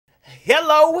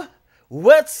Hello,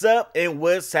 what's up and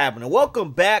what's happening?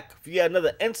 Welcome back for yet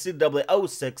another NCAA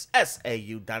 06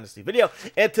 SAU Dynasty video.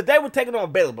 And today we're taking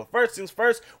on Baylor. But first things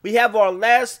first, we have our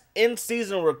last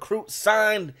in-season recruit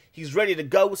signed. He's ready to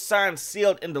go, signed,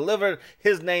 sealed, and delivered.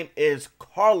 His name is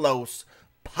Carlos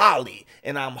Poly,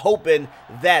 and I'm hoping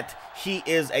that he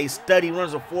is a stud. He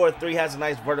runs a 4.3, has a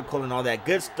nice vertical and all that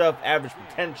good stuff, average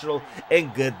potential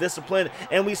and good discipline.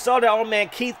 And we saw that our man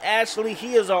Keith Ashley,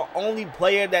 he is our only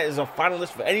player that is a finalist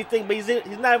for anything, but he's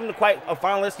not even quite a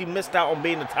finalist. He missed out on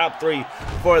being the top 3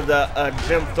 for the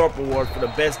Jim Thorpe Award for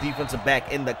the best defensive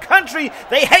back in the country.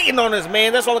 They hating on us,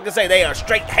 man. That's all I can say. They are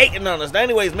straight hating on us. Now,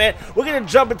 anyways, man, we're gonna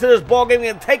jump into this ball game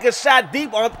and take a shot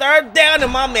deep on third down,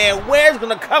 and my man Ware's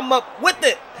gonna come up with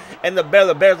it. And the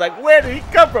Baylor Bears like, where did he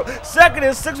come from? 2nd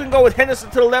and 6, we can go with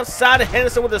Henderson to the left side. And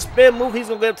Henderson with a spin move. He's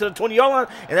going to get up to the 20-yard line.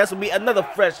 And that's going to be another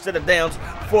fresh set of downs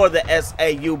for the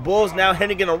SAU Bulls. Now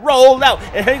Henry going to roll out.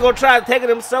 And Henry going to try to take it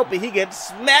himself. But he gets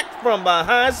smacked from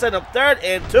behind. Set up 3rd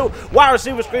and 2. Wide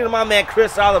receiver screen to my man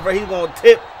Chris Oliver. He's going to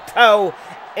tiptoe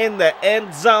in the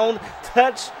end zone.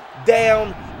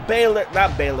 Touchdown. Baylor,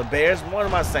 not Baylor Bears, what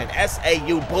am I saying?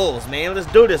 SAU Bulls, man.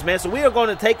 Let's do this, man. So we are going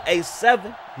to take a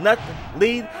 7-0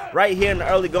 lead right here in the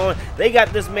early going. They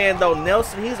got this man, though,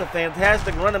 Nelson. He's a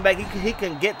fantastic running back. He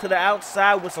can get to the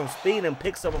outside with some speed and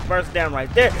picks up a first down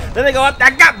right there. Then they go up. I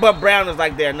got Bub Brown is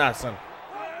like there. Nah, son.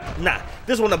 Nah,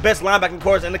 this is one of the best linebacking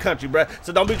cores in the country, bruh.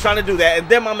 So don't be trying to do that. And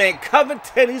then my man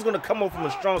Covington, he's going to come over from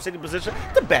a strong safety position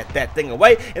to bat that thing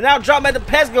away. And now drop at the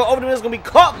pass, go over the middle, is going to be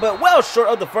caught, but well short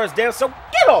of the first down. So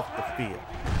get off the field.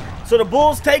 So the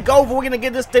Bulls take over. We're going to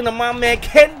get this thing to my man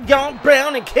Kenyon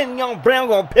Brown. And Kenyon Brown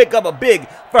going to pick up a big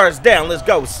first down. Let's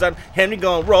go, son. Henry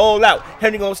going to roll out.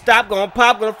 Henry going to stop, going to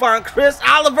pop, going to find Chris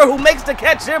Oliver, who makes the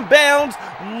catch in bounds.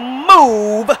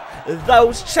 Move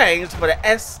those chains for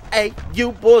the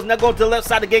SAU Bulls. Now going to the left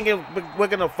side again. We're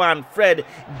going to find Fred.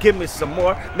 Give me some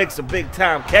more. Makes a big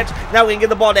time catch. Now we can get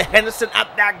the ball to Henderson.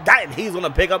 And he's going to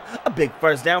pick up a big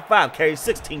first down. 5 carries,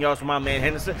 16 yards from my man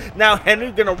Henderson. Now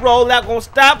Henry's going to roll out. Going to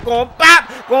stop. Going to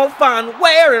pop. Going to find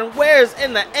Ware. And Ware's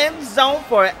in the end zone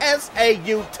for an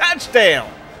SAU touchdown.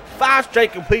 5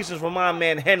 straight completions from my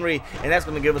man Henry, and that's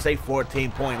going to give us a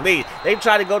 14-point lead. They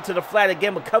try to go to the flat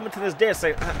again, but Covington is there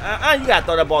saying, you got to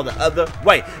throw that ball the other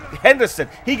way. Henderson,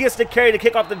 he gets the carry to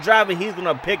kick off the drive, and he's going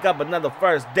to pick up another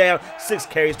first down. 6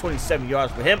 carries, 27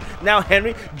 yards for him. Now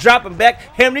Henry dropping back.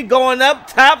 Henry going up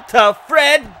top to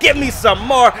Fred. Give me some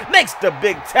more. Makes the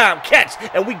big time catch,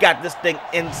 and we got this thing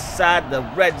inside the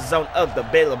red zone of the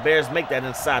Baylor Bears. Make that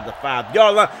inside the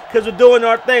 5-yard line because we're doing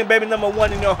our thing, baby. Number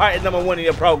 1 in your heart and number 1 in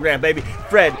your program, baby.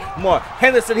 Fred Moore.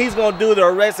 Henderson, he's going to do the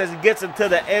rest as he gets into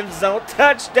the end zone.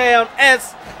 Touchdown,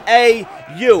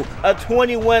 SAU. A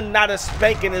 21, not a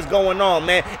spanking is going on,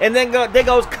 man. And then there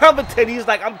goes Covington. He's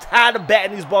like, I'm tired of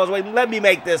batting these balls away. Let me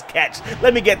make this catch.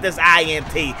 Let me get this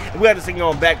INT. And we have this thing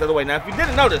going back the other way. Now, if you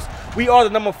didn't notice, we are the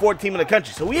number 4 team in the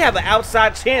country. So we have an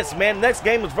outside chance, man. Next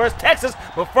game is versus Texas.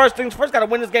 But first things first, got to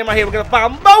win this game right here. We're going to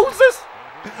find Moses.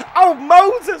 Oh,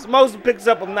 Moses. Moses picks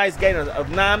up a nice gain of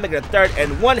 9, making a 3rd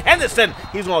and 1. Henderson,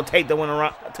 he's going to take the one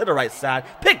around to the right side.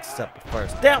 Picks up the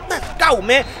first down. Let's go,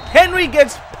 man. Henry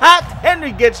gets popped.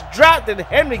 Henry gets dropped, and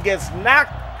Henry gets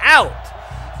knocked out.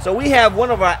 So we have one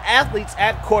of our athletes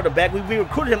at quarterback. We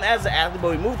recruited him as an athlete,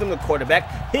 but we moved him to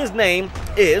quarterback. His name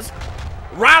is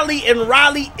Riley, and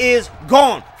Riley is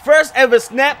gone. First ever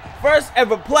snap, first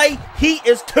ever play. He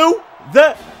is to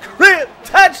the crib.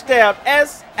 Touchdown,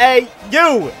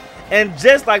 SAU. And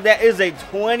just like that is a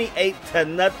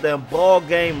 28-0 ball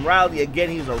game. Riley, again,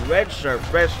 he's a redshirt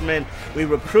freshman. We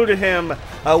recruited him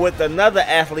with another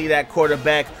athlete at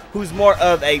quarterback who's more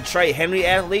of a Trey Henry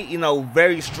athlete, you know,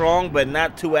 very strong, but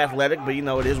not too athletic, but you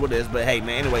know, it is what it is. But hey,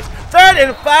 man, anyways, 3rd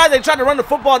and 5, they try to run the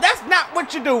football. That's not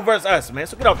what you do versus us, man,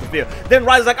 so get off the field. Then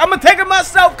Riley's like, I'm going to take it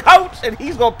myself, coach, and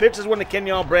he's going to pitch this one to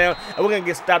Kenyon Brown, and we're going to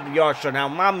get stopped the yard short. Now,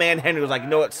 my man Henry was like, you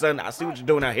know what, son, I see what you're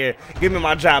doing out here. Give me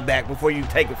my job back before you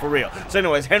take it for real. So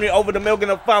anyways, Henry over the middle, going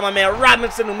to find my man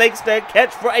Robinson, who makes that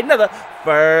catch for another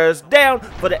first down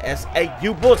for the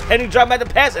SAU Bulls. Henry dropped at the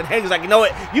pass, and Henry's like, you know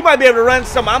what, you might be able to run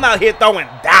some. I'm out here throwing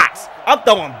dots. I'm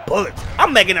throwing bullets.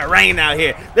 I'm making it rain out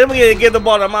here. Then we're going to give the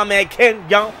ball to my man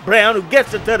Kenyon Brown, who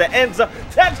gets it to the end zone.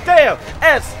 Touchdown,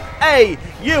 SAU.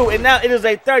 And now it is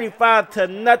a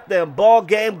 35-0 ball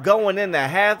game going into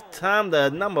halftime. The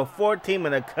number 4 team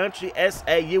in the country,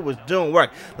 SAU, was doing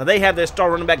work. Now they have their star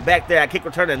running back there at kick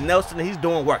return to Nelson, and he's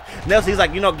doing work. Nelson, he's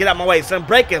like, get out my way, son.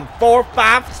 Breaking 4,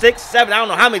 5, 6, 7. I don't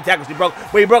know how many tackles he broke.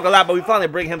 Well, he broke a lot, but we finally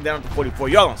bring him down to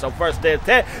 44-yard line. So first and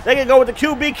 10. They can go with the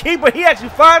QB keeper. He actually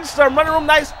finds some running room.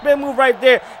 Nice spin move right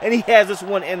there, and he has this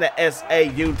one in the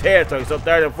SAU territory. So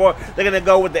 3rd and 4. They're going to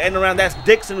go with the end around. That's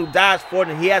Dixon, who dives for it,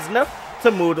 and he has enough to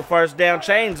move the first down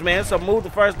chains, man. So move the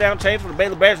first down chains for the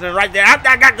Baylor Bears, and then right there,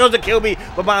 I goes the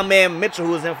QB. But my man Mitchell,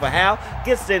 who is in for Hal,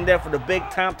 gets in there for the big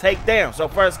time takedown. So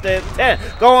first and 10.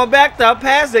 Going back to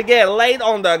pass again, laid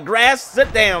on the grass.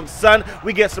 Sit down, son.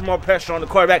 We get some more pressure on the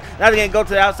quarterback. Now they're going to go to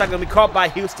the outside, going to be caught by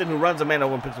Houston, who runs a man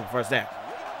over and picks up the first down.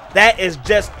 That is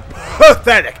just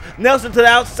pathetic. Nelson to the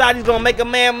outside. He's going to make a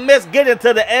man miss. Get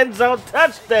into the end zone.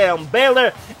 Touchdown,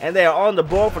 Baylor. And they are on the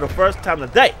board for the first time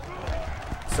today.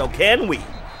 So can we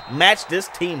match this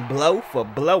team blow for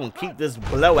blow and keep this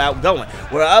blowout going?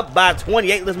 We're up by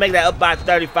 28. Let's make that up by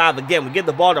 35 again. We give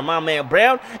the ball to my man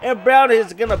Brown, and Brown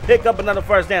is going to pick up another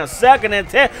first down. 2nd and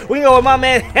 10. We can go with my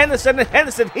man Henderson, and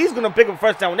Henderson, he's going to pick up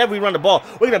first down. Whenever we run the ball,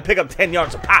 we're going to pick up 10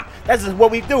 yards a pop. That's just what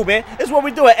we do, man. This is what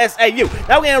we do at SAU.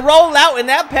 Now we're going to roll out, and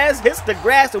that pass hits the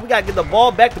grass, and we got to get the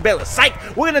ball back to Baylor. Psych.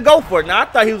 We're going to go for it. Now, I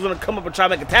thought he was going to come up and try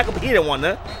to make a tackle, but he didn't want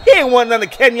none. He didn't want none of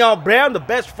Kenyon Brown, the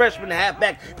best freshman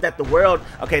halfback that the world,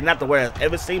 okay, not the world has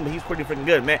ever seen, but he's pretty freaking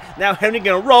good, man. Now Henry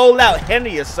gonna roll out.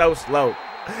 Henry is so slow.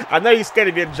 I know you're scared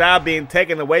of your job being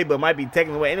taken away, but it might be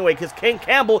taken away anyway, because Ken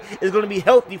Campbell is going to be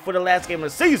healthy for the last game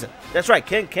of the season. That's right,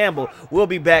 Ken Campbell will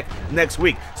be back next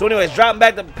week. So anyways, dropping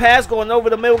back the pass, going over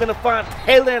the middle, we're going to find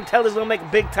Taylor, and Taylor's going to make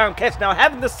a big-time catch. Now, I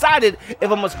haven't decided if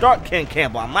I'm going to start Ken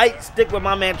Campbell. I might stick with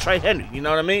my man Trey Henry, you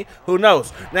know what I mean? Who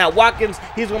knows? Now, Watkins,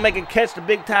 he's going to make a catch. The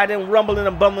big tight end, rumbling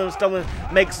and bumbling and stumbling,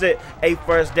 makes it a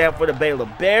first down for the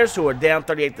Baylor Bears, who are down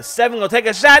 38-7. Going to take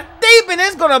a shot deep, and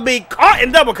it's going to be caught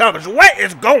in double coverage. What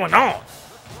is going on?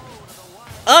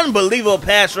 Unbelievable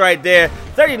pass right there.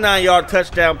 39-yard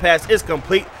touchdown pass is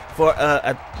complete for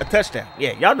a touchdown.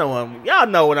 Yeah, y'all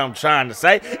know what I'm trying to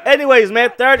say. Anyways, man,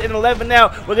 3rd and 11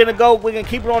 now. We're gonna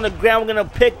keep it on the ground. We're gonna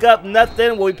pick up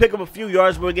nothing. Well, we pick up a few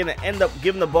yards, but we're gonna end up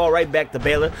giving the ball right back to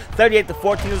Baylor.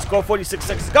 38-14 to score. 46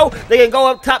 seconds to go. They can go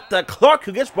up top to Clark,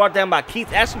 who gets brought down by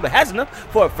Keith Ashley, but has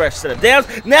enough for a fresh set of downs.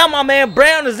 Now my man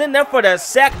Brown is in there for the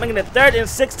sack, making it 3rd and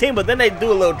 16. But then they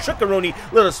do a little trickeroony,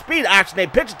 little speed action. They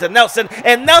pitch it to Nelson,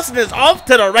 and Nelson is off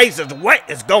to the races. What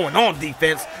is going on,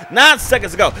 defense? 9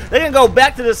 seconds to go. They're going to go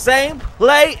back to the same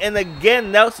play, and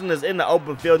again, Nelson is in the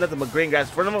open field. Nothing but green grass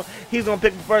in front of him. He's going to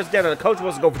pick the first down, and the coach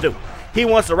wants to go for 2. He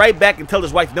wants to right back and tell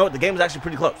his wife, you know what, the game was actually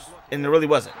pretty close. And it really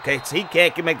wasn't, okay? So he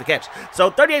can't make the catch.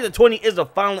 So 38-20 is the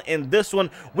final in this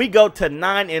one. We go to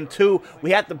 9-2.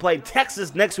 We have to play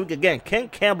Texas next week again. Ken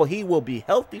Campbell, he will be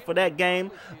healthy for that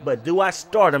game, but do I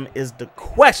start him is the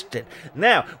question.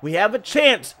 Now, we have a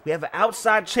chance. We have an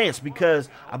outside chance because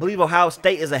I believe Ohio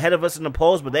State is ahead of us in the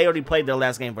polls, but they already played their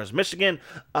last game versus Michigan.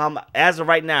 As of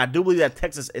right now, I do believe that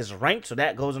Texas is ranked, so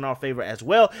that goes in our favor as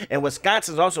well. And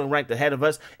Wisconsin is also ranked ahead of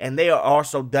us, and they are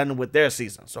also done with their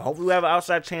season. So hopefully we have an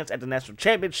outside chance at the national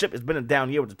championship. It's been a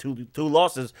down year with the two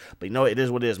losses, but you know it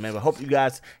is what it is, man. But hope you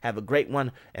guys have a great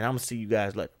one, and I'm gonna see you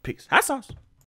guys later. Peace. Hot sauce.